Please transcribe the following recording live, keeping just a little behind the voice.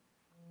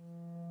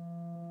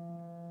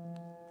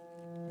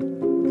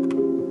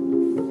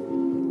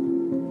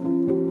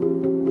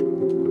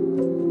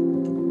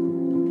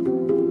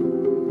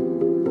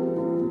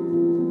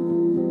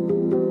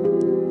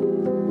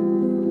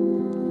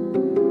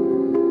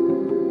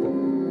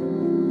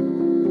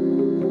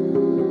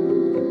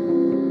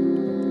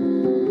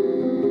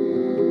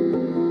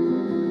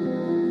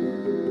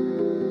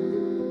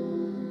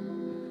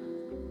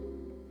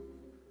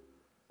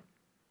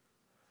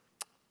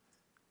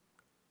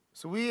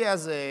So we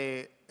as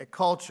a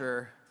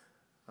culture,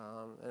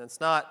 and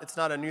it's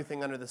not a new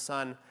thing under the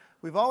sun,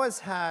 we've always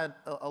had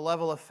a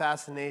level of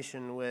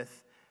fascination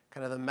with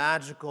kind of the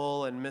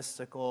magical and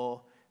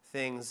mystical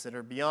things that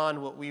are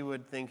beyond what we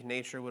would think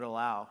nature would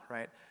allow,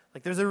 right?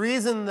 Like there's a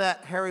reason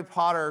that Harry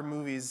Potter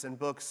movies and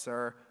books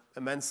are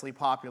immensely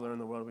popular in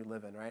the world we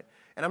live in, right?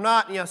 And I'm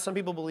not, some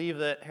people believe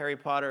that Harry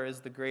Potter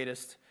is the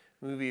greatest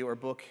movie or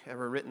book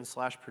ever written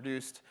 /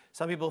 produced.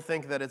 Some people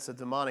think that it's a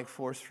demonic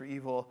force for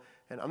evil.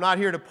 And I'm not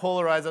here to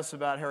polarize us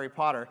about Harry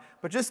Potter,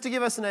 but just to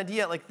give us an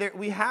idea, like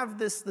we have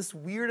this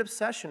weird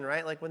obsession,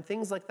 right? Like when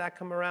things like that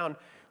come around,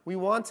 we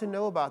want to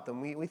know about them.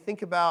 We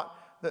think about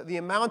the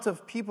amount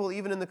of people,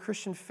 even in the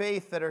Christian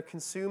faith, that are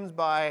consumed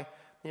by,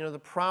 the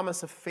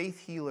promise of faith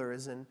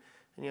healers and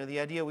the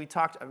idea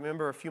I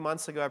remember a few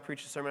months ago I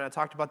preached a sermon, I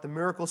talked about the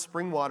miracle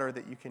spring water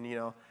that you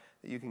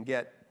can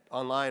get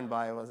online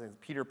by,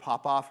 Peter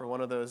Popoff or one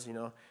of those,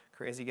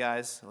 crazy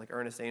guys like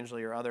Ernest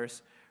Angley or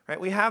others,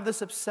 right? We have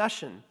this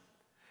obsession.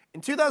 In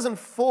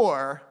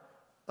 2004,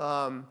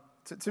 to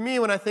me,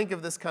 when I think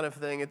of this kind of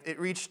thing, it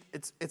reached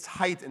its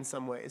height in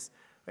some ways.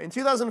 In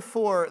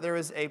 2004, there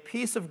was a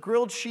piece of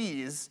grilled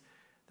cheese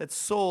that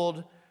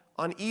sold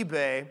on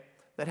eBay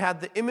that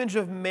had the image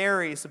of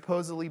Mary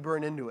supposedly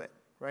burned into it.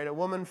 Right? A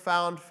woman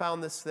found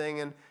this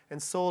thing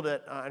and sold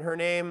it, and her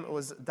name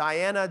was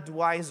Diana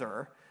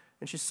Dweiser,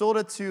 and she sold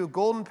it to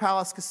Golden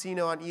Palace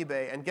Casino on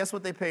eBay, and guess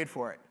what they paid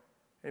for it?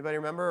 Anybody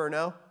remember or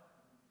know?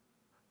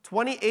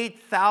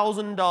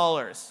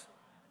 $28,000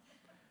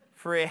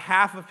 for a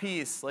half a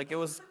piece, like it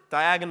was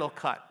diagonal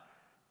cut,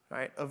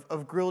 right,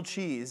 of grilled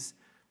cheese,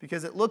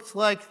 because it looked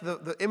like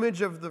the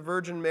image of the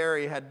Virgin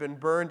Mary had been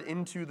burned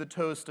into the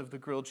toast of the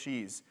grilled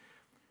cheese.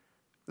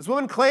 This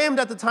woman claimed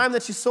at the time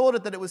that she sold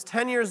it that it was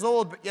 10 years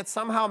old, but yet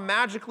somehow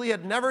magically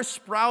had never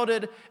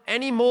sprouted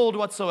any mold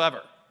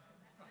whatsoever.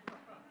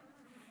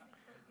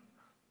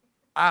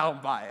 I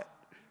don't buy it.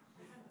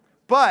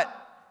 But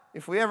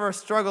if we ever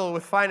struggle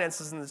with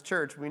finances in this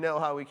church, we know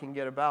how we can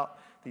get about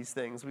these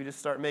things. We just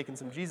start making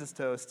some Jesus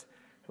toast,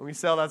 and we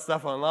sell that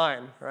stuff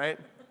online, right?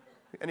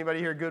 Anybody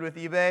here good with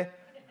eBay?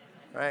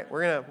 Right?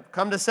 We're going to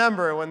come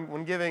December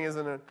when giving is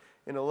in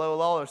a low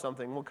lull or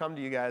something. We'll come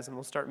to you guys, and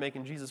we'll start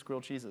making Jesus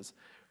grilled cheeses,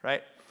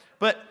 right?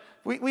 But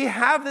we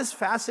have this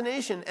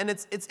fascination, and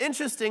it's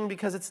interesting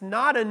because it's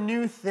not a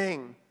new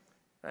thing,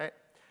 right?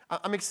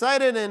 I'm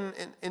excited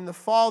in the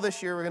fall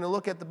this year, we're going to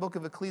look at the book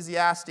of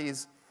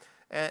Ecclesiastes.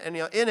 And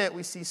in it,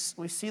 we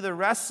see the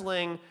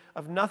wrestling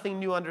of nothing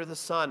new under the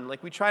sun.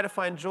 Like we try to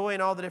find joy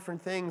in all the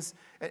different things.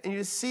 And you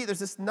just see there's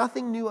this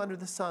nothing new under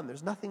the sun.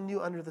 There's nothing new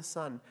under the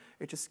sun.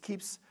 It just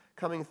keeps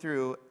coming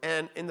through.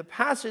 And in the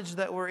passage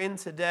that we're in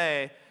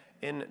today,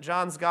 in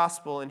John's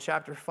Gospel in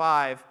chapter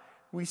 5,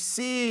 we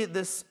see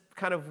this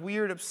kind of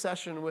weird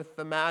obsession with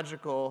the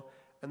magical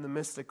and the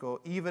mystical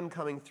even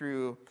coming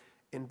through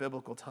in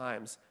biblical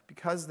times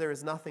because there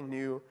is nothing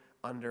new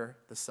under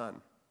the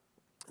sun.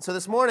 So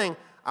this morning,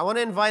 I want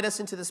to invite us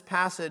into this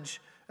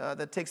passage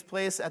that takes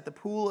place at the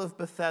Pool of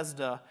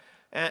Bethesda.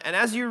 And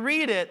as you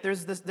read it,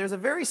 there's a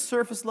very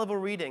surface level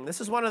reading.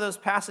 This is one of those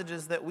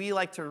passages that we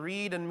like to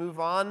read and move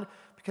on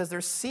because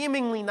there's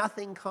seemingly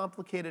nothing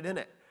complicated in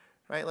it.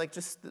 Right? Like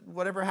just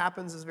whatever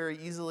happens is very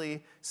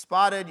easily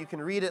spotted. You can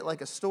read it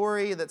like a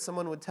story that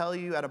someone would tell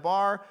you at a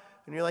bar,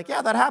 and you're like,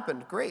 yeah, that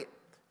happened, great,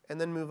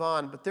 and then move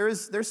on. But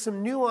there's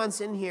some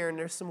nuance in here, and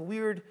there's some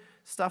weird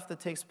stuff that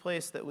takes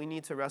place that we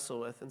need to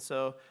wrestle with. And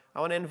so I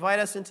want to invite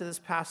us into this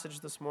passage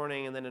this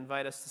morning and then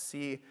invite us to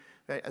see,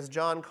 right, as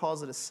John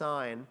calls it, a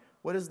sign.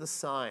 What is the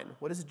sign?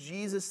 What is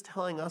Jesus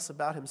telling us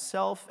about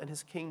himself and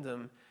his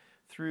kingdom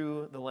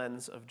through the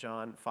lens of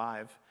John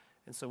 5?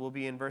 And so we'll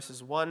be in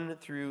verses 1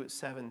 through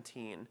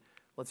 17.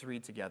 Let's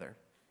read together.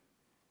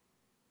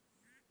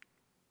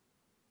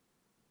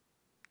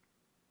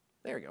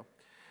 There we go.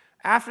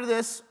 After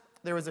this,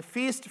 there was a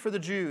feast for the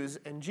Jews,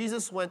 and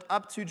Jesus went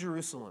up to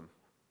Jerusalem.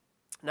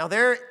 Now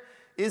there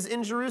is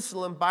in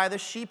Jerusalem by the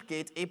sheep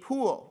gate a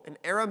pool, in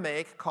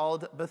Aramaic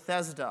called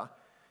Bethesda.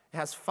 It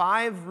has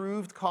 5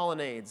 roofed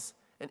colonnades,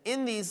 and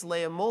in these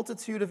lay a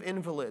multitude of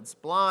invalids,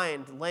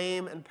 blind,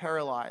 lame, and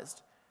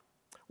paralyzed.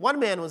 One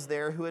man was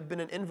there who had been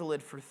an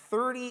invalid for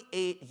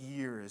 38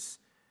 years.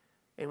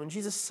 And when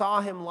Jesus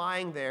saw him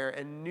lying there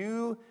and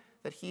knew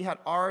that he had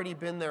already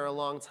been there a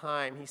long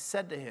time, he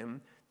said to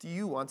him, "Do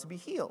you want to be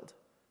healed?"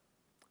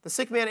 The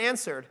sick man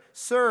answered,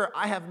 "Sir,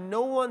 I have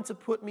no one to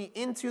put me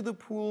into the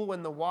pool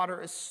when the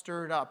water is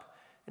stirred up,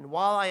 and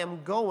while I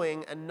am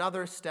going,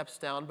 another steps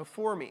down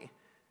before me."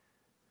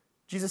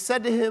 Jesus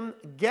said to him,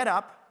 "Get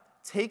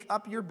up, take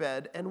up your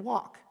bed, and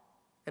walk."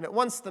 And at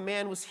once the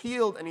man was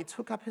healed, and he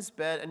took up his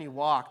bed and he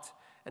walked.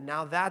 And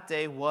now that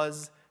day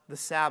was the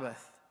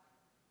Sabbath.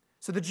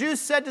 So the Jews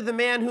said to the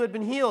man who had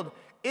been healed,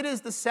 "It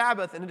is the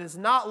Sabbath, and it is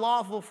not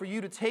lawful for you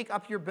to take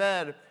up your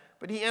bed."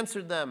 But he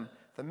answered them,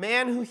 "The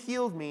man who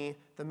healed me,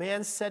 the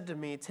man said to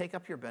me, 'Take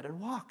up your bed and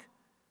walk.'"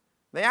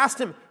 They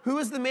asked him, "Who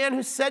is the man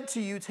who said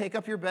to you, 'Take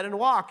up your bed and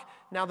walk'?"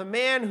 Now the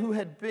man who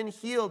had been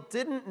healed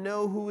didn't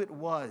know who it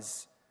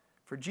was,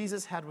 for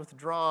Jesus had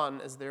withdrawn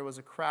as there was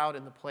a crowd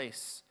in the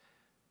place.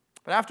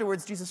 But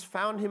afterwards Jesus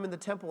found him in the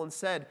temple and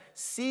said,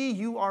 "See,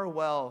 you are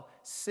well.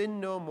 Sin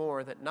no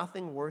more, that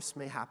nothing worse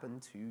may happen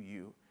to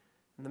you."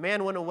 And the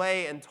man went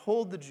away and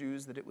told the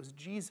Jews that it was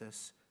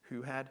Jesus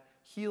who had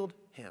healed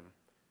him.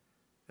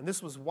 And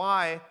this was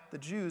why the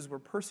Jews were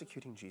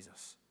persecuting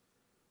Jesus,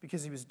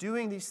 because he was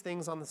doing these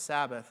things on the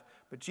Sabbath.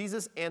 But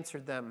Jesus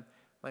answered them,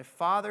 "My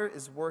Father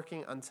is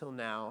working until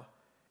now,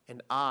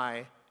 and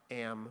I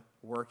am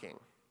working."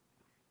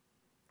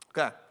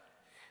 Okay.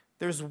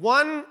 There's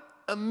one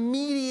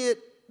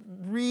immediate,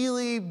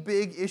 really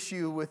big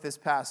issue with this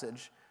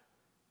passage.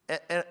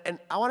 And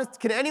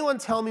can anyone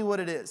tell me what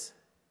it is?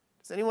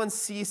 Does anyone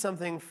see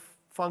something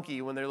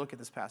funky when they look at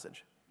this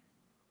passage?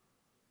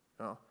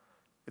 No.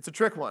 It's a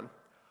trick one.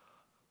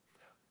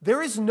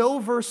 There is no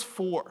verse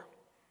 4.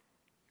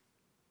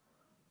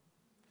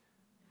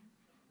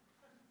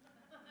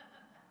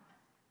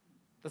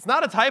 That's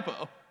not a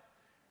typo,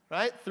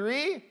 right?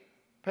 3,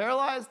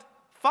 paralyzed,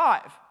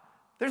 5.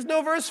 There's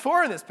no verse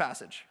 4 in this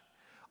passage.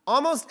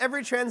 Almost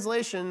every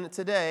translation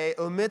today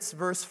omits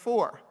verse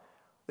 4.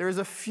 There's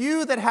a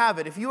few that have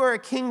it. If you are a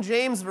King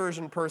James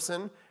Version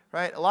person,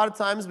 right, a lot of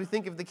times we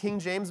think of the King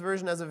James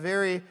Version as a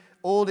very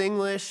old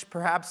English,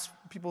 perhaps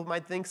people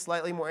might think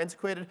slightly more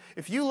antiquated.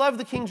 If you love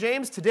the King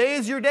James, today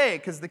is your day,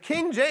 because the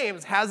King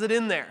James has it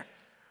in there,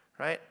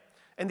 right?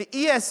 And the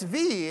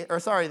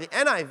the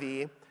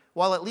NIV,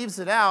 while it leaves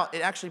it out,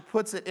 it actually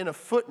puts it in a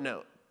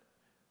footnote.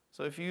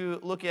 So if you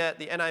look at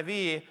the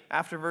NIV,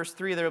 after verse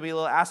 3, there will be a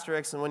little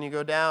asterisk, and when you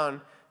go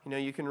down,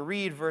 you can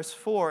read verse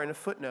 4 in a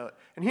footnote.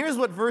 And here's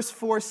what verse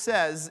 4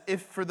 says,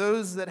 for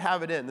those that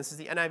have it in. This is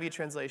the NIV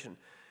translation.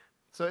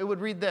 So it would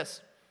read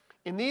this: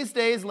 "In these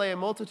days lay a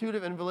multitude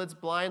of invalids,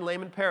 blind,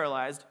 lame, and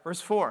paralyzed."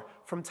 Verse 4,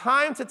 "From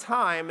time to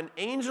time an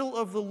angel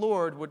of the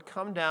Lord would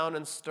come down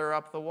and stir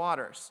up the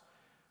waters.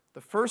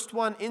 The first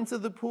one into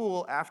the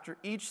pool after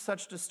each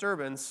such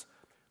disturbance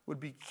would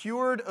be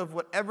cured of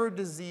whatever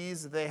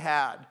disease they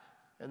had."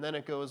 And then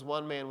it goes,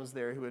 one man was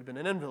there who had been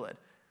an invalid.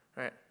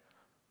 All right.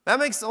 That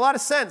makes a lot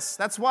of sense.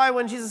 That's why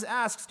when Jesus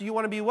asks, "Do you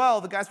want to be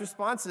well?" the guy's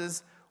response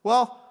is,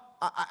 "Well,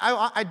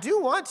 I do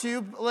want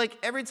to, but like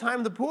every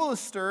time the pool is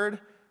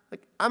stirred,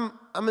 like I'm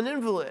an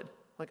invalid.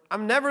 Like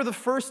I'm never the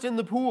first in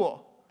the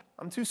pool.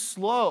 I'm too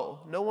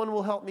slow. No one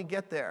will help me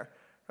get there."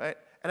 Right?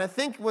 And I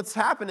think what's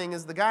happening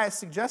is the guy is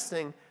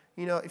suggesting,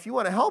 if you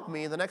want to help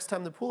me, the next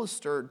time the pool is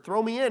stirred,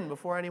 throw me in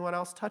before anyone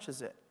else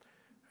touches it.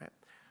 Right?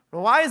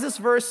 Well, why is this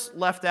verse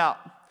left out?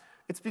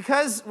 It's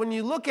because when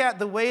you look at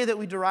the way that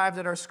we derived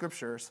at our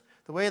scriptures,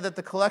 the way that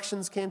the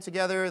collections came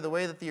together, the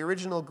way that the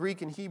original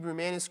Greek and Hebrew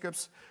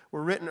manuscripts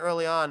were written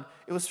early on,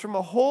 it was from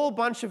a whole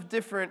bunch of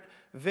different,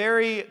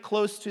 very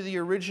close to the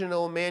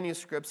original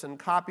manuscripts and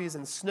copies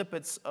and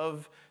snippets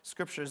of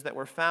scriptures that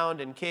were found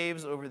in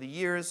caves over the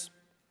years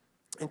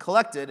and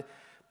collected.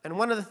 And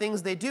one of the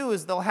things they do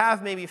is they'll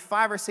have maybe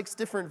 5 or 6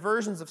 different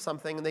versions of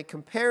something, and they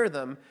compare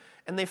them,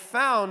 and they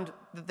found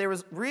that there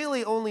was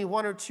really only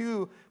 1 or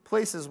 2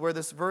 places where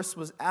this verse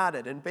was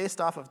added. And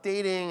based off of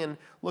dating and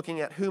looking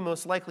at who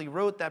most likely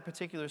wrote that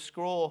particular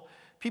scroll,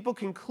 people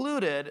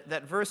concluded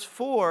that verse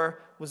 4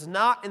 was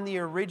not in the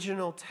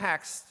original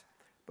text,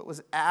 but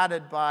was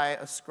added by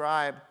a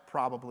scribe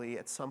probably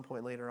at some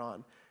point later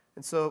on.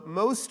 And so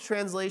most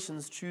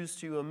translations choose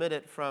to omit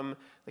it from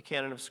the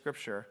canon of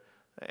Scripture.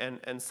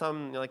 And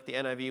some, like the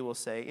NIV, will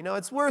say,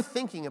 it's worth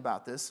thinking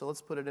about this, so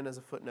let's put it in as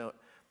a footnote.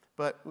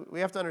 But we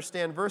have to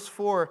understand, verse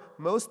 4,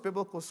 most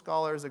biblical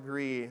scholars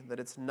agree that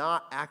it's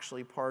not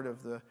actually part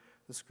of the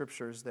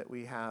scriptures that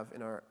we have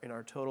in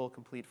our total,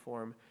 complete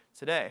form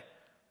today.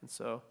 And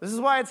so this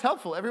is why it's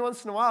helpful every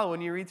once in a while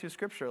when you read through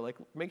Scripture,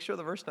 make sure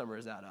the verse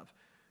numbers add up.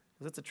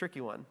 Because it's a tricky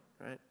one,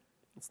 right?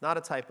 It's not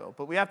a typo,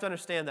 but we have to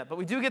understand that. But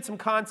we do get some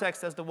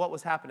context as to what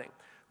was happening.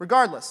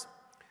 Regardless,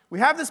 we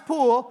have this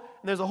pool,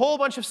 and there's a whole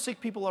bunch of sick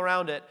people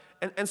around it,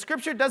 and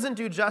Scripture doesn't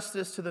do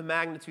justice to the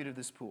magnitude of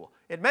this pool.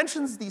 It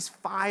mentions these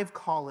 5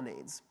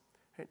 colonnades.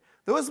 Right?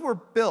 Those were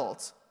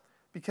built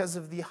because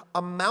of the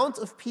amount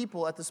of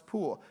people at this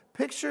pool.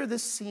 Picture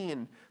this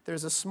scene.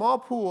 There's a small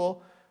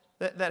pool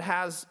that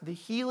has the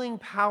healing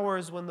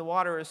powers when the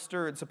water is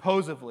stirred,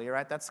 supposedly,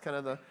 right? That's kind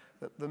of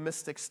the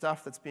mystic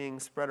stuff that's being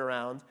spread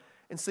around.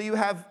 And so you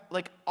have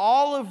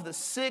all of the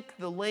sick,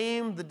 the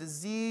lame, the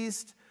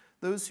diseased,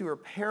 those who are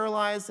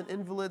paralyzed and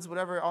invalids,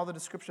 whatever, all the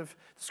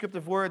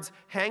descriptive words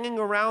hanging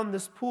around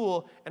this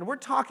pool, and we're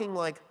talking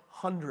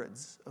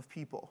hundreds of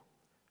people,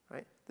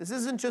 right? This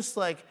isn't just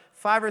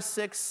 5 or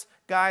 6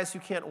 guys who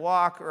can't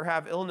walk or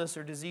have illness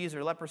or disease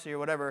or leprosy or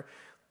whatever.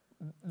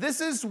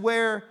 This is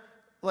where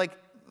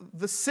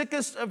the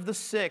sickest of the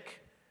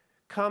sick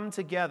come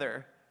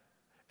together.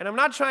 And I'm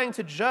not trying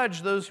to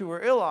judge those who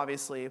were ill,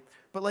 obviously,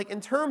 but like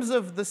in terms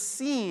of the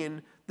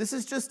scene, this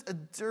is just a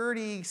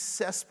dirty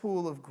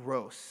cesspool of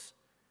gross,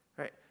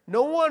 right?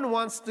 No one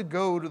wants to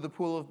go to the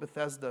pool of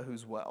Bethesda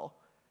who's well,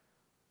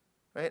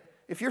 right?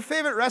 If your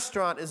favorite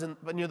restaurant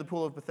isn't near the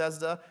pool of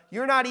Bethesda,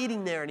 you're not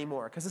eating there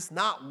anymore because it's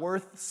not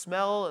worth the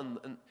smell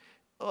and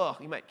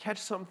you might catch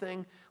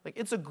something. Like,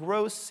 it's a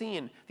gross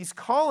scene. These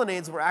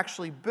colonnades were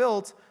actually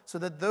built so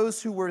that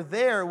those who were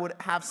there would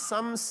have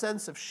some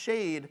sense of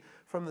shade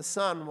from the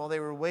sun while they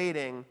were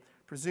waiting,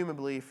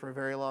 presumably for a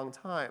very long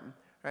time,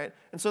 right?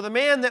 And so the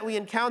man that we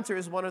encounter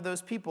is one of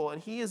those people,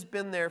 and he has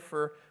been there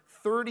for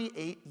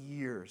 38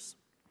 years.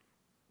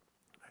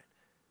 Right?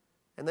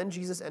 And then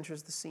Jesus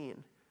enters the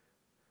scene.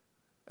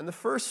 And the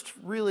first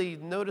really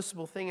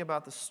noticeable thing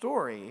about the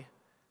story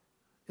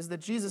is that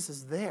Jesus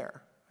is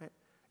there. Right?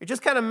 It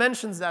just kind of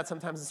mentions that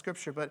sometimes in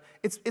Scripture, but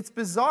it's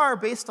bizarre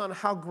based on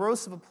how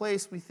gross of a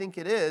place we think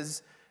it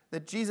is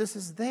that Jesus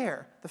is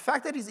there. The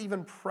fact that he's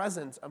even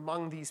present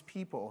among these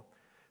people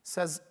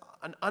says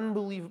an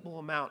unbelievable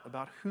amount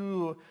about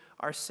who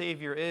our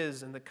Savior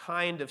is and the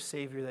kind of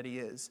Savior that he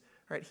is.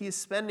 Right? He is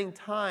spending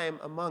time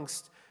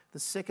amongst the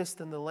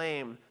sickest and the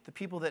lame, the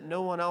people that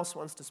no one else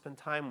wants to spend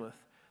time with,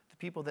 the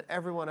people that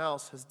everyone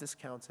else has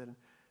discounted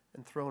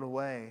and thrown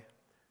away,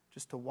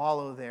 just to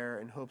wallow there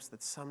in hopes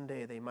that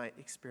someday they might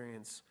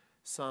experience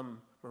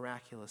some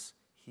miraculous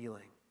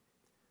healing.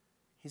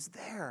 He's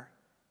there.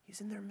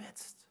 He's in their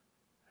midst.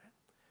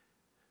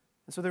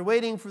 And so they're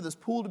waiting for this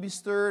pool to be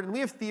stirred, and we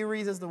have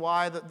theories as to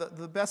why.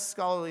 The best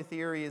scholarly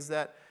theory is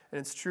that, and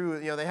it's true,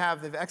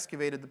 they've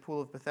excavated the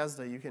pool of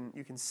Bethesda. You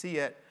can see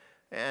it,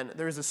 and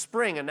there's a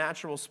spring, a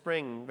natural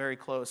spring, very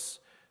close.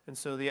 And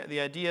so the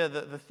idea,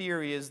 the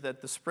theory is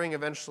that the spring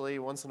eventually,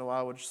 once in a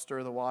while, would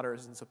stir the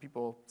waters, and so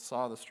people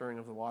saw the stirring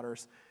of the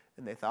waters,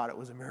 and they thought it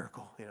was a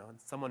miracle. And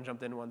someone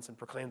jumped in once and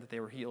proclaimed that they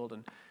were healed,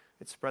 and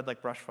it spread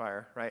like brush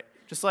fire, right?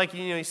 Just like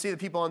you see the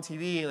people on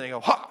TV, and they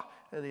go ha,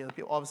 and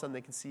all of a sudden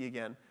they can see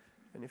again.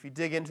 And if you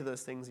dig into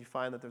those things, you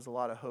find that there's a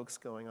lot of hoax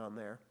going on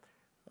there.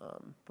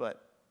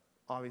 But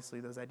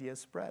obviously those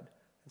ideas spread.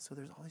 And so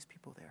there's all these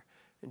people there.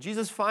 And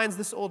Jesus finds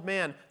this old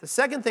man. The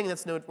second thing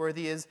that's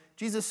noteworthy is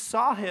Jesus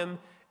saw him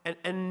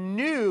and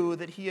knew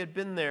that he had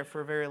been there for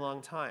a very long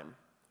time.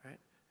 Right?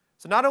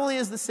 So not only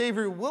is the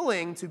Savior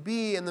willing to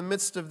be in the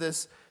midst of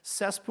this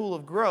cesspool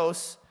of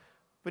gross,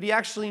 but he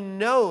actually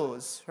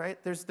knows, right?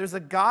 There's a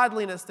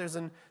godliness, there's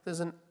an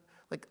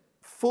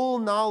full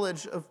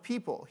knowledge of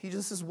people. He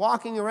just is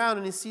walking around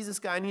and he sees this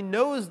guy and he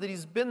knows that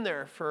he's been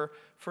there for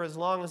as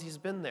long as he's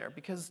been there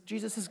because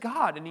Jesus is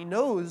God and he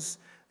knows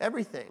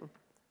everything.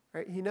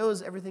 Right? He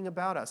knows everything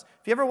about us.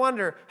 If you ever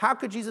wonder, how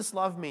could Jesus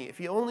love me if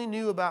he only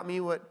knew about me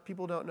what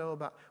people don't know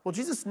about? Well,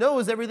 Jesus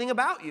knows everything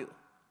about you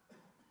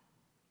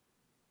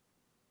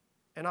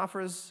and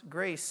offers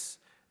grace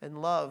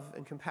and love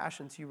and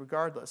compassion to you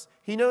regardless.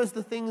 He knows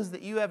the things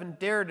that you haven't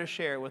dared to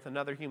share with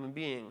another human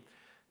being,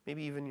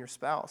 maybe even your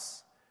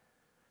spouse.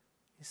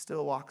 He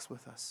still walks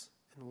with us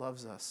and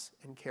loves us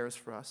and cares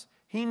for us.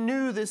 He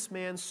knew this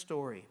man's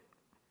story.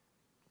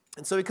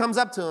 And so he comes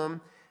up to him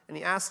and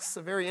he asks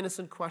a very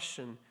innocent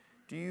question.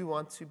 Do you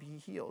want to be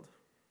healed?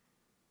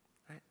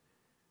 Right?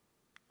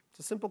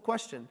 It's a simple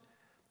question.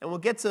 And we'll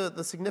get to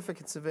the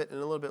significance of it in a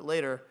little bit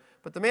later.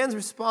 But the man's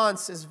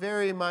response is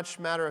very much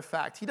matter of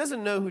fact. He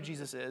doesn't know who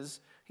Jesus is.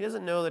 He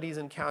doesn't know that he's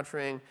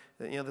encountering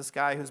this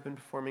guy who's been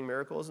performing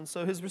miracles. And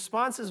so his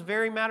response is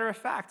very matter of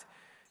fact.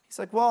 He's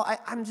like, well,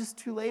 I'm just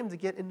too lame to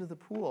get into the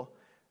pool.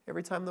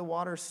 Every time the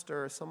water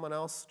stirs, someone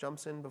else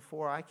jumps in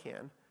before I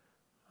can.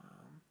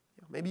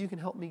 Maybe you can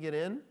help me get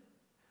in.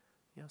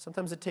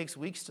 Sometimes it takes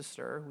weeks to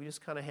stir. We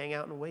just kind of hang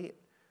out and wait.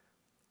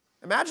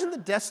 Imagine the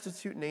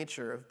destitute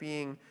nature of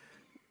being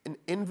an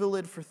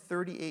invalid for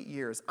 38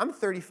 years. I'm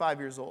 35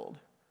 years old,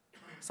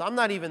 so I'm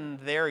not even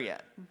there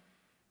yet.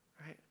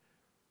 Right?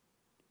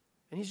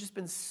 And he's just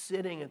been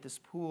sitting at this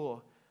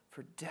pool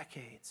for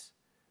decades,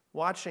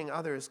 watching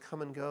others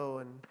come and go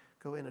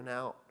in and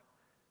out.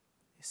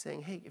 He's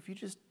saying, hey, if you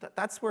just,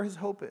 that's where his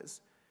hope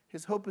is.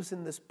 His hope is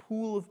in this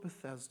pool of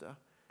Bethesda.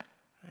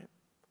 Right?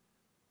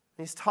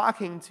 And he's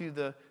talking to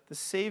the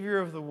Savior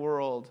of the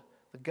world,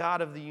 the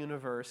God of the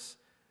universe.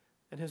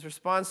 And his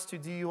response to,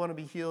 do you want to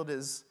be healed,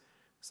 is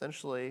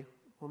essentially,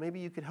 well, maybe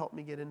you could help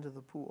me get into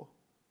the pool.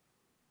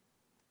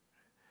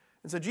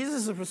 And so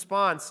Jesus'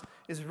 response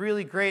is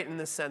really great in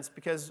this sense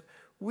because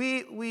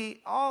we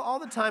all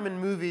the time in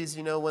movies,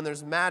 when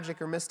there's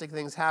magic or mystic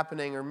things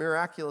happening or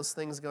miraculous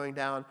things going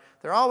down,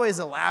 they're always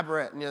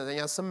elaborate.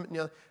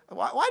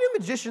 Why do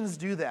magicians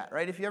do that,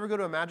 right? If you ever go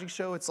to a magic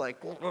show, it's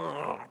like,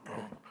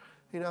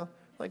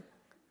 like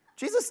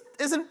Jesus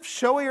isn't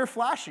showy or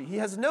flashy. He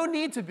has no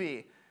need to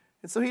be.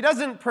 And so he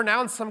doesn't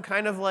pronounce some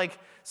kind of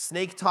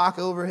snake talk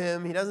over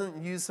him. He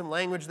doesn't use some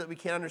language that we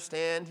can't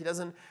understand. He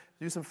doesn't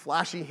do some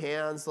flashy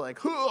hands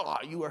like,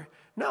 you are.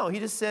 No, he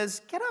just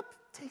says, get up,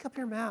 take up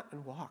your mat,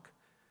 and walk.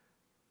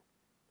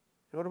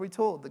 And what are we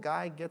told? The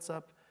guy gets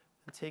up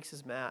and takes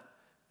his mat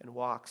and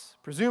walks,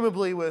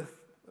 presumably with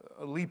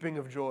a leaping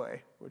of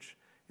joy, which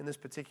in this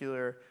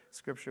particular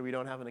scripture, we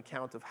don't have an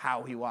account of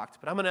how he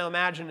walked. But I'm going to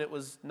imagine it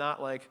was not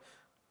like,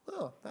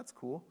 oh, that's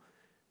cool.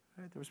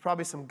 Right? There was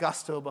probably some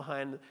gusto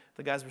behind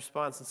the guy's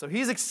response. And so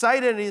he's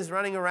excited and he's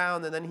running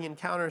around, and then he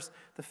encounters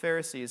the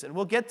Pharisees. And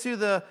we'll get to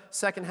the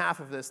second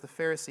half of this, the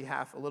Pharisee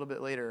half, a little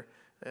bit later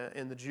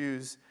in the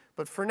Jews.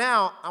 But for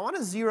now, I want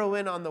to zero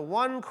in on the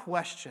one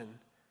question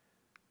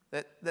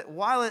that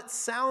while it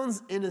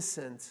sounds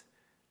innocent,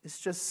 is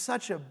just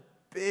such a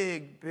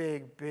big,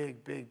 big,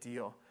 big, big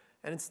deal.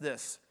 And it's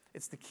this.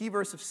 It's the key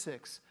verse of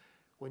 6.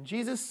 When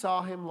Jesus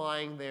saw him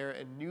lying there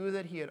and knew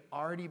that he had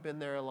already been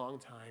there a long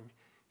time,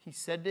 he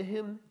said to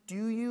him,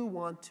 "Do you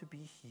want to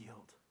be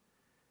healed?"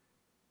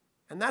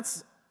 And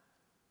that's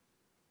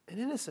an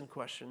innocent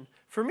question.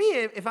 For me,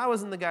 if I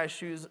was in the guy's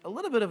shoes, a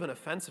little bit of an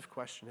offensive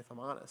question, if I'm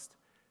honest.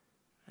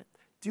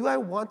 Do I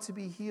want to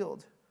be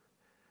healed?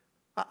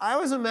 I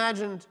always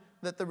imagined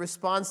that the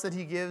response that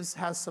he gives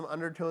has some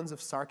undertones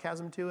of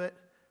sarcasm to it.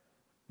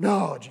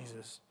 No,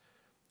 Jesus.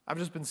 I've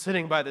just been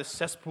sitting by this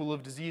cesspool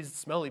of diseased,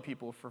 smelly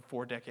people for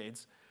 4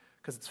 decades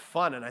because it's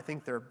fun and I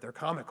think they're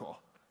comical.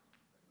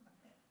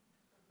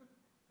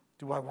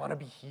 Do I want to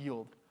be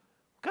healed?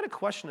 What kind of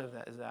question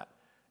is that?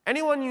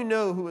 Anyone you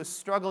know who is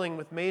struggling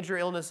with major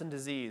illness and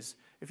disease,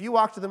 if you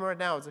walk to them right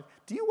now, it's like,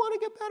 do you want to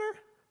get better?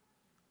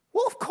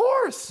 Well, of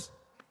course.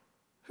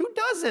 Who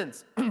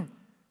doesn't?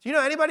 Do you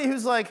know anybody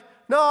who's like,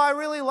 no, I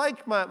really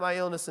like my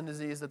illness and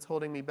disease that's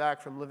holding me back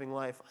from living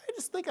life. I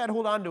just think I'd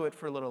hold on to it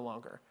for a little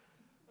longer.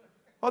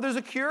 Oh, there's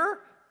a cure?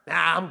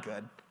 Nah, I'm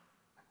good.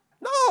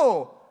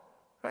 No,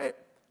 right?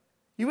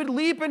 You would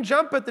leap and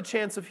jump at the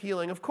chance of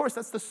healing. Of course,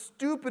 that's the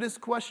stupidest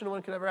question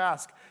one could ever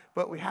ask.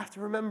 But we have to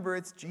remember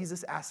it's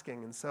Jesus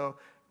asking. And so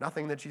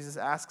nothing that Jesus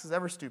asks is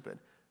ever stupid.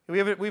 We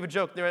have a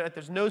joke.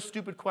 There's no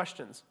stupid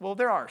questions. Well,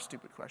 there are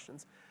stupid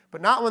questions.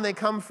 But not when they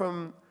come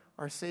from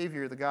our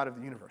Savior, the God of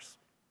the universe.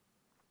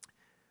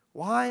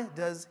 Why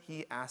does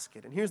he ask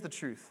it? And here's the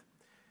truth.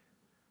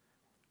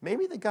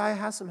 Maybe the guy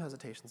has some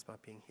hesitations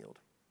about being healed.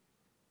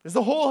 There's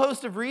a whole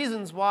host of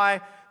reasons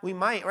why we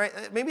might,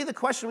 right? Maybe the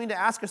question we need to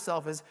ask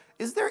ourselves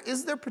is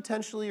there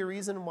potentially a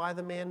reason why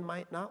the man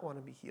might not want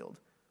to be healed?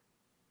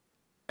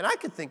 And I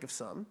could think of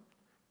some.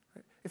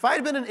 If I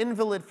had been an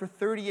invalid for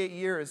 38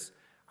 years,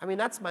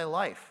 that's my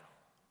life.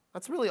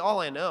 That's really all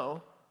I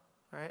know,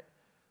 right?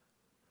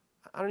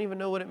 I don't even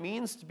know what it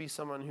means to be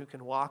someone who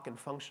can walk and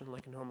function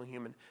like a normal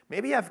human.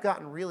 Maybe I've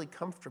gotten really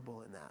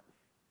comfortable in that.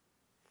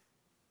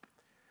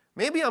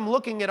 Maybe I'm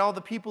looking at all the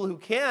people who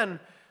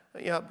can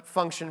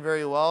function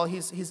very well.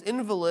 He's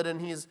invalid and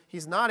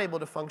he's not able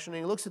to function.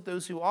 And he looks at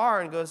those who are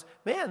and goes,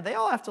 man, they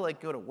all have to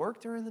go to work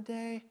during the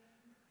day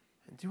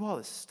and do all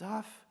this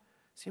stuff.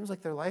 Seems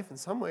like their life in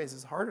some ways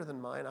is harder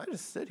than mine. I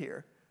just sit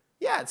here.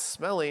 Yeah, it's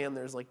smelly and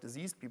there's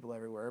diseased people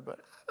everywhere, but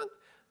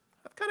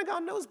I've kind of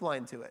gone nose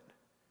blind to it.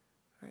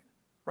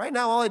 Right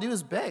now, all I do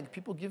is beg.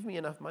 People give me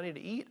enough money to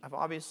eat. I've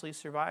obviously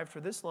survived for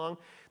this long.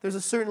 There's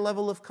a certain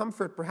level of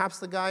comfort. Perhaps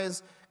the guy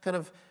is kind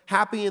of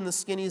happy in the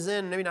skin he's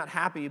in. Maybe not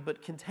happy,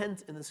 but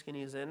content in the skin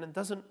he's in and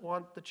doesn't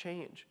want the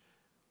change.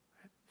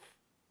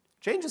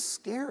 Change is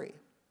scary.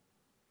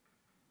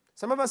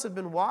 Some of us have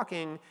been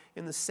walking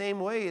in the same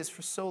ways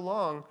for so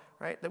long,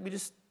 right, that we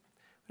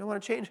don't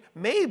want to change.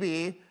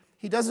 Maybe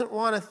he doesn't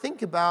want to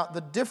think about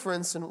the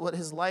difference in what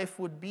his life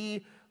would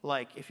be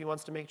like if he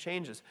wants to make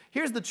changes.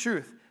 Here's the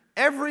truth.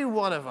 Every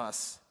one of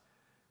us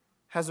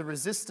has a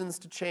resistance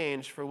to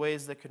change for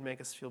ways that could make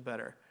us feel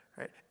better.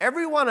 Right?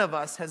 Every one of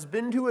us has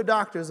been to a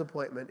doctor's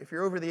appointment, if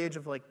you're over the age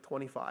of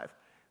 25,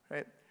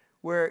 right,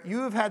 where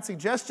you have had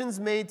suggestions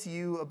made to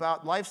you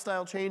about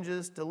lifestyle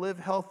changes to live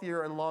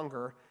healthier and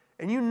longer,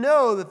 and you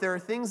know that there are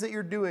things that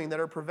you're doing that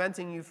are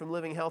preventing you from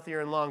living healthier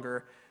and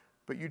longer,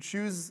 but you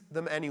choose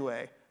them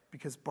anyway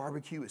because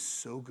barbecue is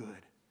so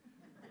good.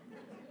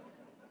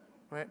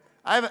 Right?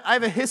 I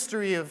have a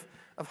history of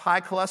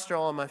high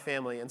cholesterol in my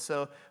family. And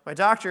so my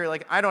doctor,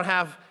 I don't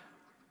have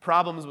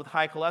problems with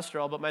high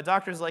cholesterol, but my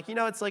doctor's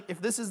it's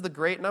if this is the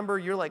great number,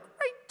 you're right,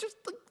 just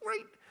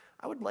right.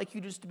 I would like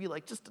you just to be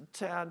just a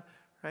tad,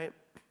 right?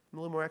 A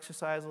little more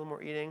exercise, a little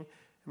more eating. And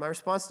my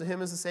response to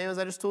him is the same as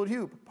I just told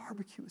you, but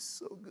barbecue is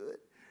so good.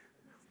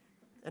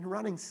 And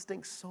running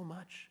stinks so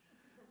much,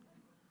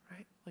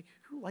 right?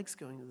 Who likes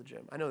going to the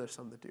gym? I know there's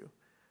some that do.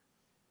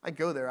 I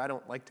go there. I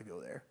don't like to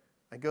go there.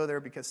 I go there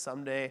because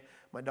someday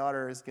my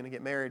daughter is going to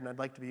get married and I'd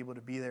like to be able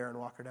to be there and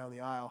walk her down the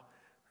aisle,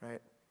 right?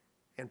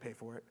 And pay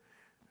for it,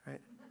 right?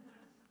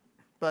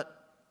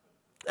 But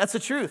that's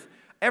the truth.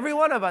 Every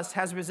one of us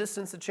has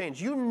resistance to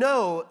change. You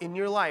know in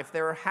your life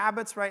there are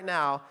habits right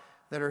now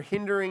that are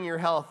hindering your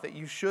health that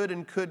you should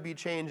and could be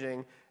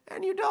changing,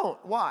 and you don't.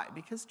 Why?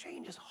 Because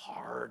change is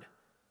hard.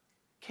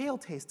 Kale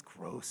tastes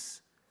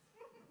gross,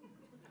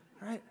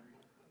 right?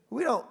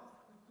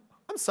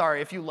 I'm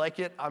sorry, if you like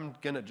it, I'm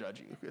going to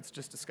judge you. It's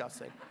just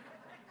disgusting.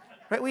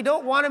 Right? We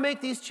don't want to make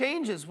these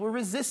changes. We're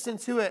resistant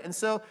to it. And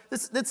so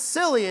that's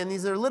silly in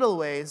these are little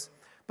ways,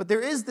 but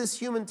there is this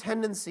human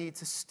tendency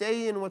to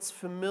stay in what's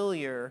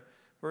familiar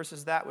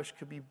versus that which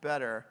could be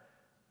better.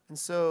 And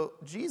so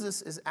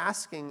Jesus is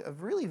asking a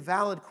really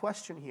valid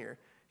question here.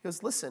 He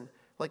goes, listen,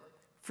 like,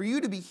 for you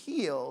to be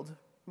healed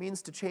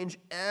means to change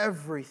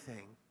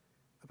everything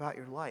about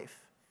your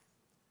life.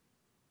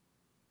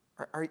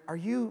 Are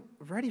you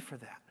ready for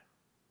that?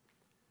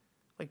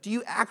 Like, do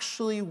you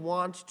actually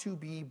want to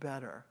be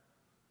better?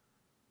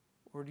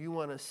 Or do you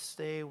want to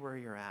stay where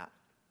you're at?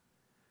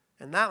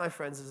 And that, my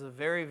friends, is a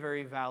very,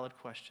 very valid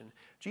question.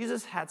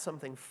 Jesus had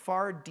something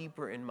far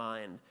deeper in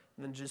mind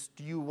than just,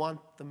 do you want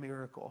the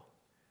miracle?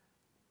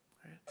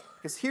 Right?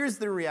 Because here's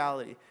the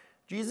reality.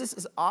 Jesus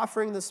is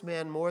offering this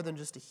man more than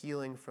just a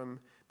healing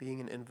from being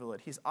an invalid.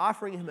 He's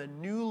offering him a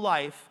new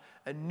life,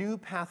 a new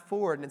path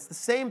forward. And it's the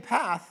same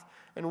path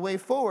and way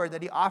forward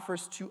that he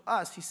offers to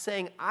us. He's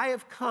saying, I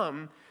have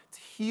come to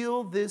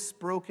heal this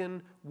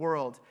broken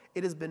world.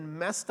 It has been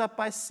messed up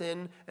by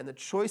sin and the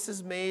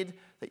choices made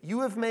that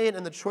you have made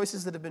and the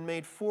choices that have been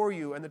made for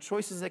you and the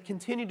choices that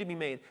continue to be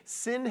made.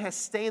 Sin has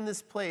stayed in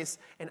this place,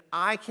 and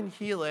I can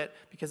heal it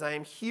because I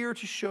am here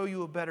to show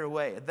you a better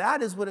way.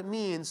 That is what it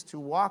means to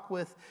walk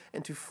with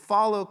and to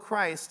follow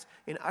Christ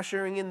in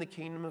ushering in the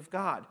kingdom of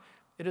God.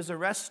 It is a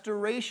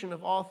restoration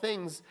of all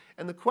things.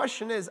 And the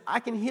question is, I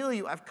can heal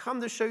you. I've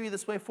come to show you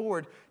this way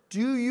forward.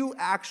 Do you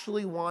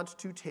actually want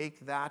to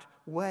take that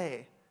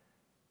way?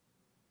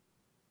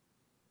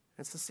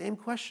 It's the same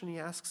question he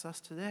asks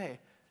us today.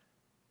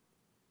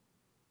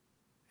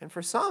 And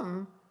for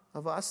some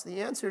of us,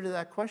 the answer to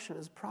that question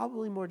is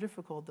probably more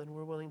difficult than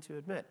we're willing to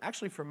admit.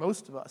 Actually, for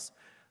most of us,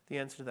 the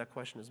answer to that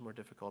question is more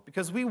difficult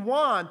because we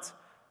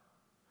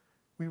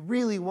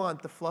really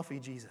want the fluffy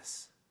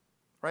Jesus,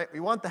 right? We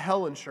want the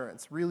hell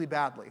insurance really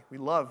badly. We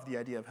love the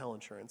idea of hell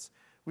insurance.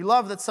 We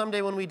love that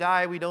someday when we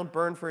die, we don't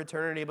burn for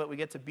eternity, but we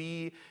get to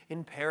be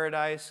in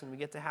paradise and we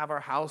get to have our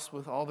house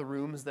with all the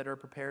rooms that are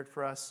prepared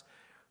for us,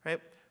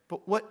 right?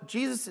 But what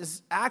Jesus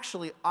is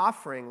actually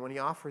offering when he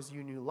offers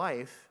you new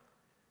life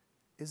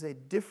is a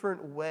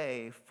different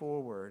way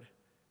forward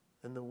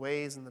than the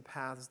ways and the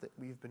paths that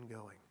we've been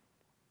going.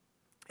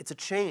 It's a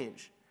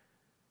change.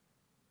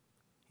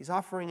 He's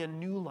offering a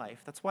new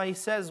life. That's why he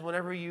says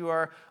whenever you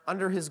are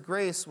under his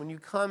grace, when you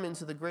come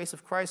into the grace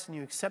of Christ and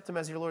you accept him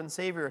as your Lord and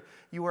Savior,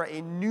 you are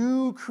a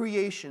new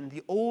creation.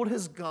 The old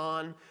has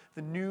gone,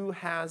 the new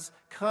has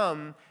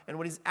come. And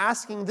what he's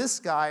asking this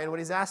guy and what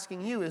he's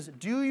asking you is,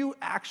 do you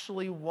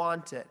actually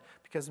want it?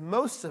 Because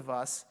most of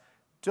us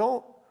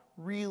don't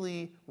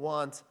really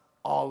want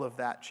all of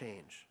that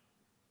change.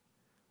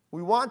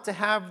 We want to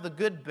have the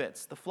good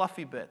bits, the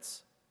fluffy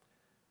bits.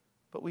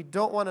 But we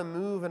don't want to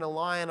move and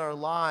align our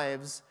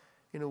lives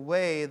in a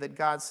way that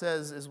God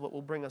says is what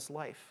will bring us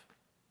life.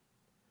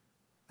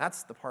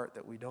 That's the part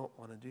that we don't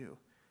want to do,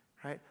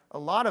 right? A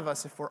lot of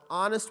us, if we're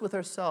honest with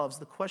ourselves,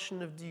 the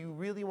question of do you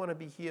really want to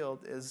be healed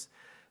is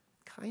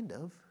kind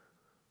of,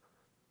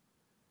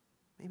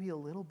 maybe a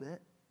little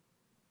bit,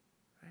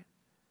 right?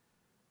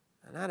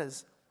 And that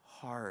is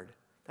hard.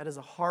 That is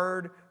a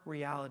hard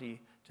reality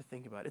to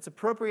think about. It's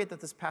appropriate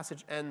that this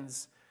passage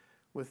ends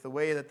with the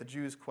way that the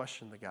Jews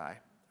questioned the guy,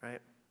 right?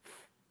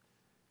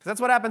 Because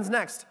that's what happens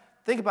next.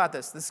 Think about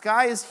this. This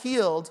guy is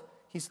healed.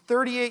 He's a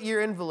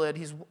 38-year invalid.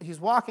 He's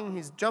walking.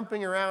 He's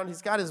jumping around.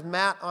 He's got his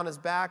mat on his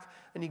back,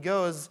 and he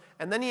goes.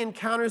 And then he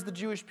encounters the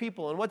Jewish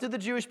people. And what did the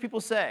Jewish people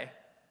say?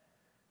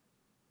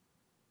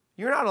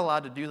 You're not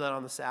allowed to do that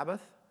on the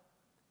Sabbath.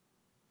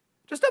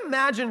 Just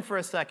imagine for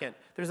a second.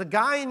 There's a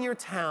guy in your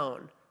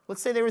town.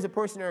 Let's say there was a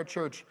person in our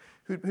church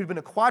who'd been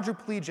a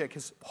quadriplegic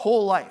his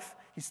whole life.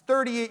 He's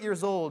 38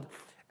 years old,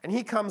 and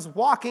he comes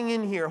walking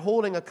in here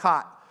holding a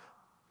cot.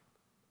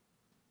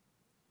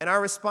 And our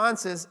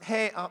response is,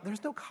 hey,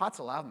 there's no cots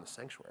allowed in the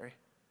sanctuary.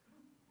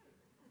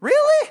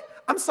 Really?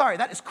 I'm sorry,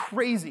 that is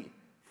crazy,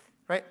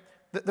 right?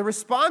 The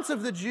response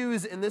of the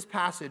Jews in this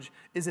passage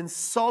is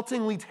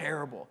insultingly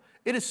terrible.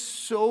 It is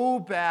so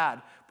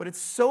bad, but it's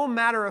so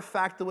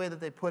matter-of-fact the way that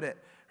they put it,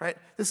 right?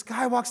 This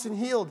guy walks in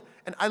healed,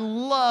 and I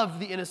love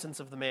the innocence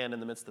of the man in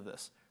the midst of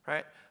this,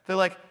 right? They're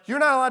like, you're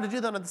not allowed to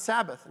do that on the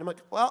Sabbath. And I'm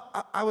like, well,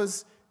 I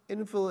was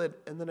invalid,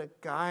 and then a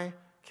guy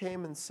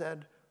came and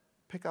said,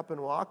 pick up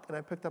and walk, and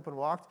I picked up and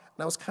walked,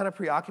 and I was kind of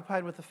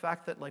preoccupied with the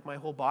fact that like my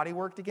whole body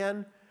worked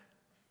again,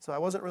 so I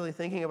wasn't really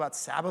thinking about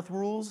Sabbath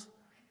rules.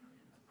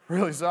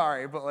 Really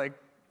sorry, but like,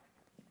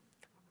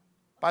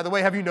 by the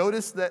way, have you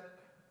noticed that,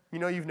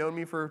 you've known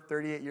me for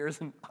 38 years,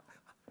 and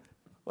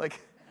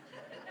like,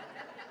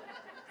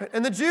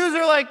 and the Jews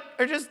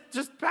are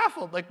just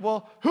baffled, like,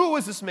 well, who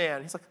was this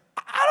man? He's like,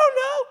 I don't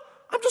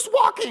know, I'm just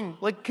walking.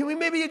 Like, can we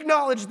maybe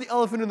acknowledge the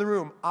elephant in the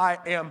room? I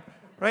am,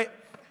 right?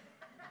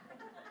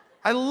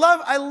 I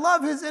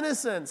love his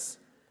innocence,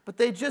 but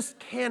they just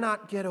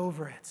cannot get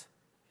over it.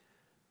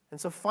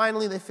 And so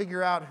finally they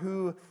figure out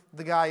who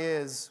the guy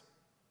is.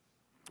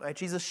 Right,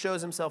 Jesus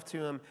shows himself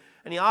to him,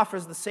 and he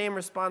offers the same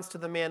response to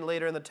the man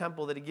later in the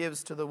temple that he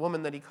gives to the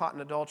woman that he caught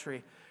in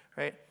adultery.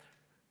 Right?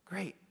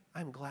 Great,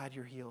 I'm glad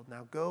you're healed.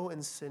 Now go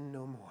and sin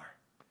no more.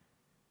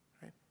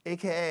 Right?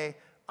 AKA,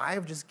 I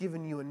have just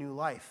given you a new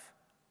life.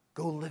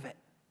 Go live it.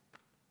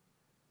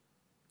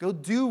 Go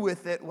do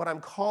with it what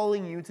I'm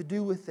calling you to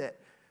do with it.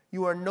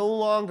 You are no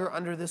longer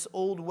under this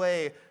old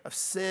way of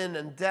sin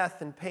and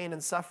death and pain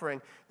and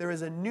suffering. There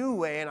is a new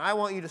way, and I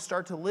want you to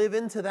start to live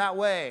into that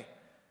way.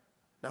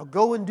 Now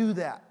go and do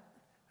that.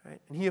 Right?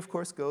 And he, of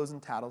course, goes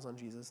and tattles on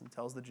Jesus and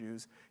tells the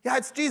Jews, yeah,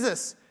 it's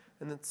Jesus.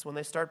 And that's when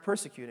they start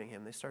persecuting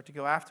him. They start to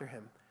go after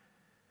him.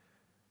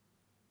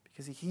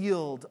 Because he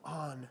healed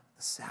on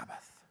the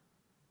Sabbath.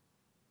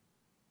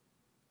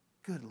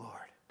 Good Lord.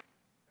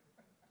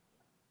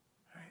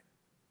 Right?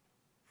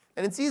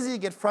 And it's easy to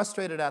get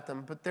frustrated at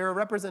them, but they're a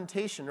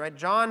representation, right?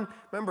 John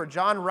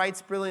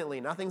writes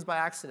brilliantly. Nothing's by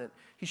accident.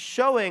 He's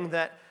showing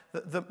that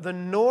the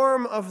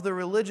norm of the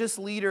religious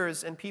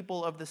leaders and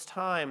people of this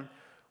time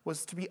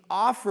was to be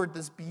offered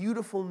this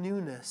beautiful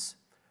newness,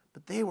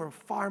 but they were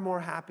far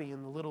more happy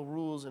in the little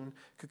rules and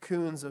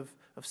cocoons of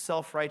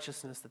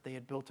self-righteousness that they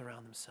had built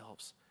around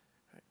themselves.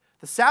 Right?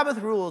 The Sabbath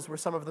rules were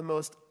some of the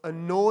most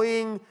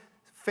annoying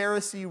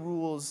Pharisee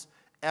rules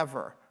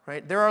ever.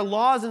 Right? There are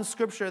laws in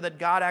Scripture that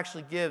God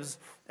actually gives,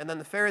 and then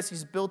the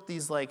Pharisees built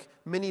these like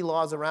mini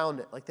laws around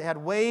it. Like they had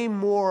way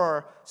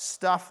more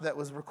stuff that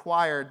was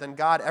required than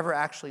God ever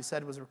actually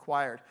said was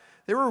required.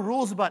 There were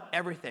rules about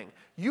everything.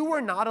 You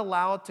were not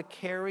allowed to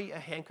carry a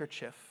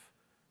handkerchief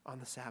on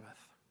the Sabbath.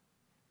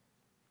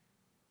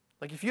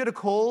 Like if you had a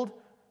cold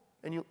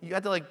and you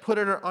had to like put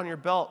it on your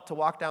belt to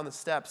walk down the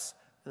steps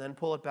and then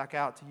pull it back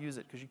out to use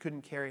it because you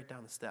couldn't carry it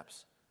down the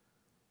steps.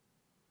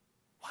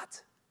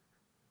 What?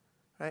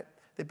 Right?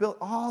 They built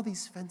all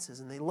these fences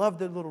and they loved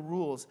their little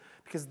rules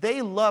because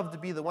they loved to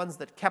be the ones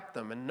that kept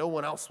them and no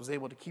one else was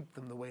able to keep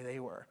them the way they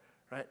were.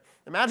 Right?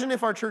 Imagine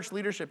if our church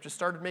leadership just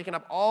started making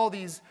up all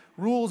these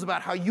rules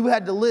about how you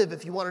had to live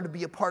if you wanted to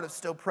be a part of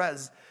Stowe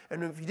Pres.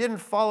 And if you didn't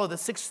follow the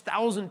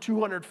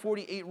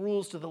 6,248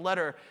 rules to the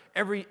letter,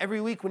 every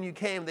week when you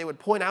came, they would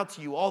point out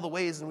to you all the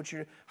ways in which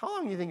you're... How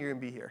long do you think you're going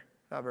to be here?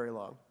 Not very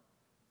long.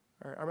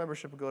 Our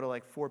membership would go to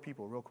like 4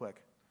 people real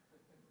quick.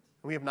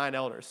 And we have 9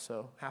 elders,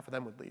 so half of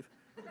them would leave.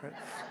 Right?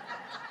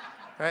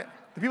 Right?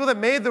 The people that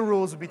made the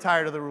rules would be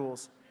tired of the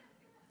rules.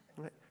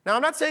 Now,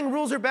 I'm not saying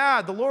rules are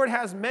bad. The Lord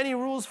has many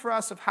rules for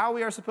us of how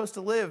we are supposed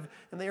to live,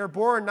 and they are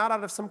born not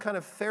out of some kind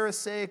of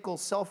pharisaical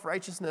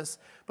self-righteousness,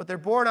 but they're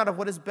born out of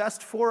what is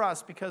best for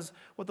us, because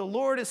what the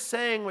Lord is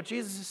saying, what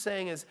Jesus is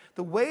saying is,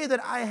 the way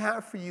that I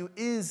have for you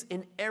is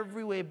in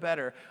every way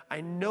better.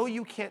 I know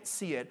you can't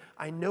see it.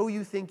 I know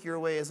you think your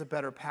way is a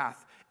better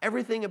path.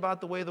 Everything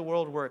about the way the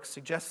world works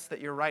suggests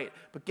that you're right,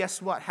 but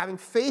guess what? Having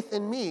faith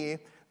in me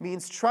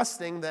means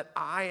trusting that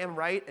I am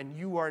right and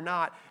you are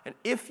not. And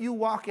if you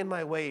walk in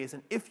my ways,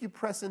 and if you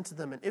press into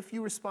them, and if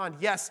you respond,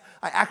 yes,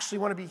 I actually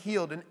want to be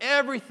healed, and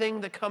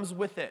everything that comes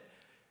with it,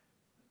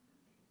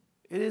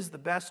 it is the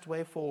best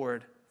way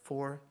forward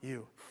for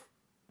you.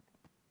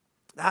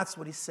 That's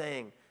what he's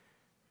saying.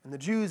 And the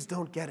Jews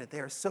don't get it.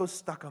 They are so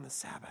stuck on the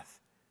Sabbath.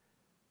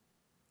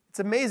 It's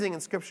amazing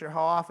in Scripture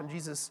how often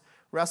Jesus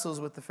wrestles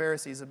with the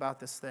Pharisees about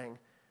this thing.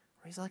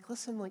 Where he's like,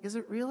 listen, like, is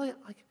it really?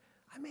 Like,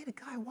 I made a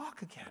guy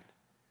walk again.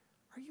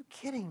 Are you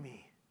kidding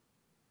me?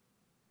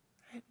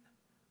 Right?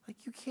 Like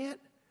you can't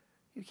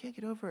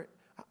get over it.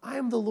 I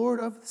am the Lord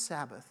of the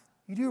Sabbath.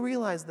 You do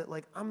realize that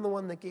like I'm the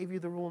one that gave you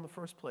the rule in the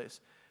first place.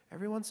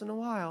 Every once in a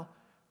while,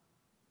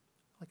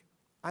 like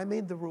I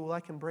made the rule, I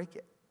can break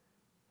it.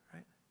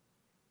 Right?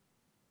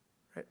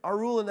 Right? Our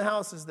rule in the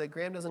house is that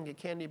Graham doesn't get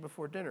candy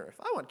before dinner.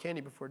 If I want candy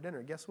before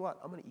dinner, guess what?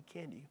 I'm going to eat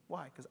candy.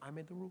 Why? Because I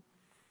made the rule.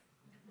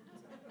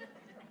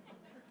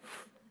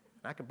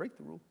 And I can break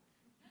the rule.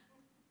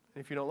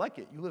 And if you don't like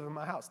it, you live in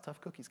my house.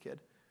 Tough cookies, kid.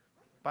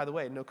 By the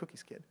way, no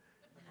cookies, kid.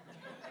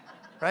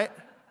 Right?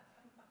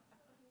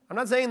 I'm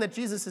not saying that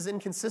Jesus is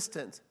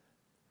inconsistent,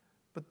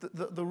 but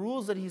the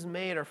rules that he's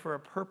made are for a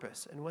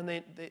purpose. And when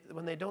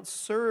they don't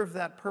serve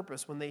that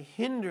purpose, when they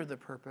hinder the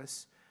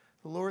purpose,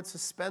 the Lord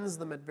suspends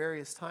them at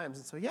various times.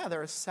 And so, yeah,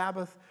 there are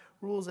Sabbath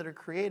rules that are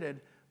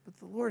created, but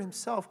the Lord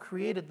himself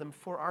created them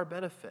for our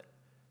benefit,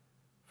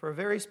 for a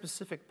very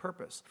specific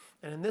purpose.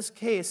 And in this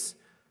case,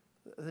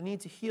 the need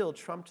to heal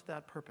trumped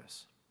that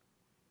purpose.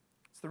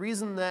 It's the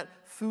reason that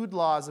food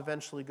laws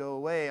eventually go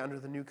away under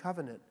the new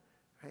covenant,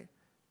 right?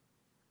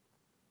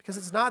 Because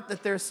it's not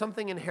that there's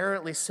something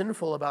inherently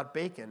sinful about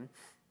bacon.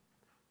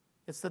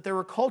 It's that there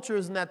were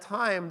cultures in that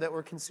time that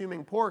were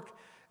consuming pork,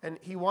 and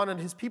he wanted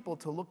his people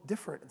to look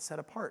different and set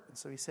apart. And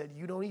so he said,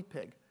 you don't eat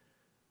pig.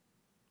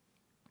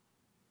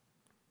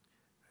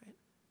 Right?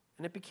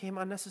 And it became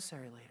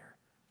unnecessary later.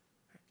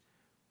 Right?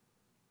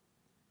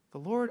 The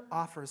Lord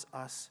offers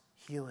us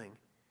healing.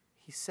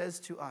 He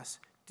says to us,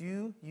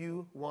 do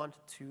you want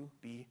to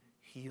be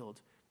healed?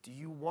 Do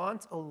you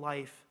want a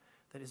life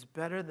that is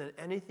better than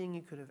anything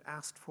you could have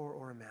asked for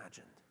or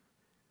imagined?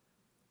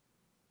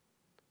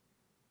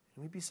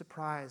 And we'd be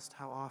surprised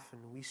how often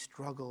we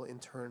struggle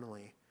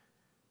internally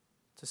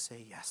to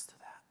say yes to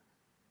that.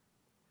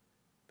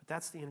 But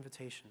that's the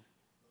invitation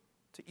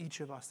to each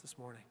of us this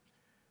morning.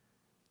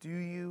 Do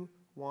you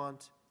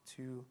want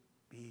to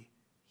be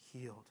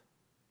healed?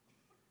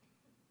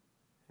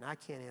 And I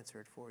can't answer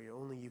it for you.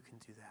 Only you can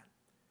do that.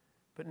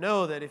 But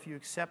know that if you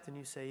accept and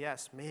you say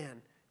yes,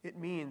 man, it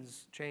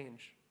means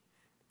change.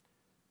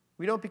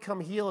 We don't become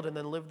healed and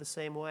then live the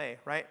same way,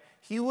 right?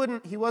 He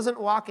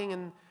wasn't walking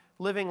and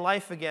living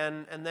life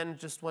again and then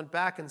just went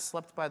back and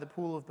slept by the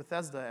pool of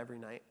Bethesda every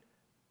night,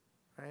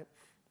 right?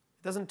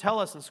 It doesn't tell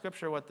us in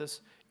Scripture what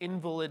this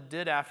invalid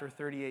did after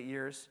 38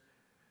 years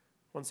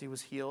once he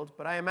was healed,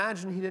 but I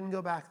imagine he didn't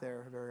go back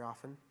there very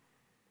often.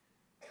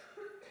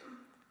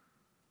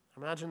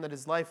 Imagine that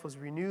his life was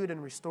renewed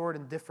and restored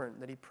and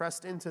different, that he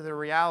pressed into the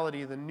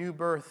reality, the new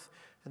birth,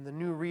 and the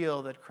new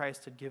real that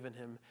Christ had given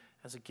him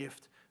as a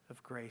gift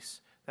of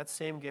grace. That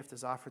same gift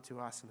is offered to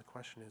us, and the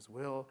question is,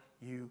 will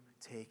you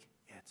take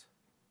it?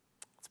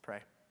 Let's pray.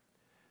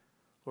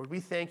 Lord, we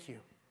thank you.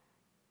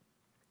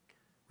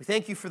 We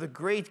thank you for the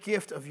great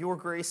gift of your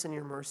grace and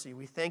your mercy.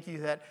 We thank you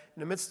that in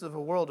the midst of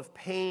a world of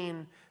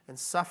pain and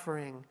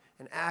suffering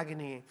and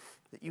agony,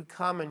 that you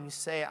come and you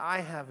say,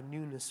 I have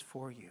newness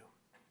for you.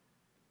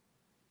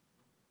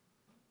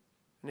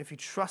 And if you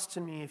trust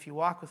in me, if you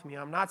walk with me,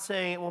 I'm not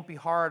saying it won't be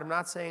hard. I'm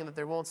not saying that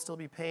there won't still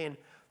be pain,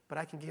 but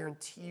I can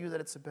guarantee you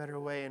that it's a better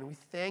way. And we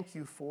thank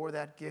you for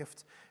that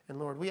gift. And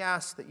Lord, we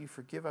ask that you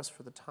forgive us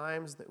for the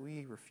times that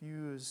we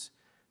refuse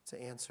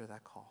to answer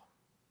that call.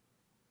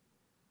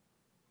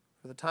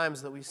 For the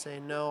times that we say,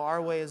 no, our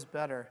way is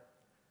better.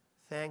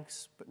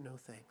 Thanks, but no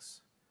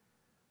thanks.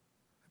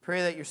 I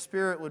pray that your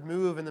Spirit would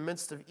move in the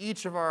midst of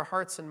each of our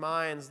hearts and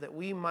minds, that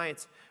we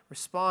might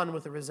respond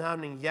with a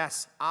resounding,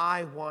 yes,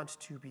 I want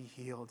to be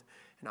healed,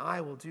 and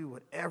I will do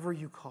whatever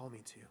you call me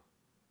to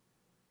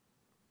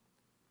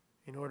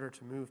in order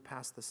to move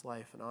past this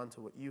life and on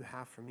to what you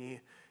have for me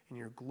in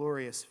your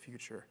glorious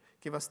future.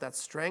 Give us that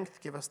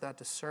strength, give us that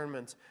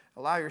discernment.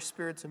 Allow your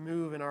Spirit to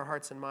move in our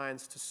hearts and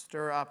minds to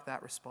stir up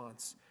that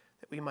response,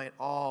 that we might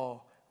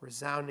all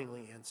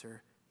resoundingly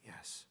answer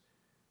yes.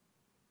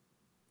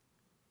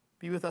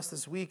 Be with us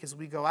this week as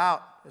we go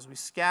out, as we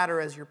scatter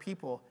as your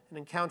people and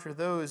encounter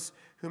those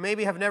who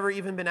maybe have never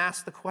even been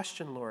asked the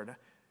question, Lord.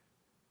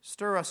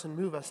 Stir us and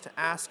move us to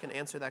ask and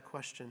answer that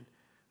question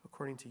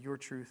according to your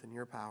truth and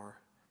your power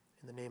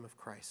in the name of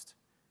Christ.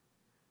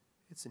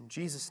 It's in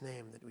Jesus'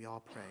 name that we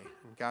all pray.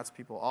 And God's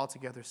people all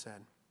together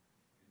said,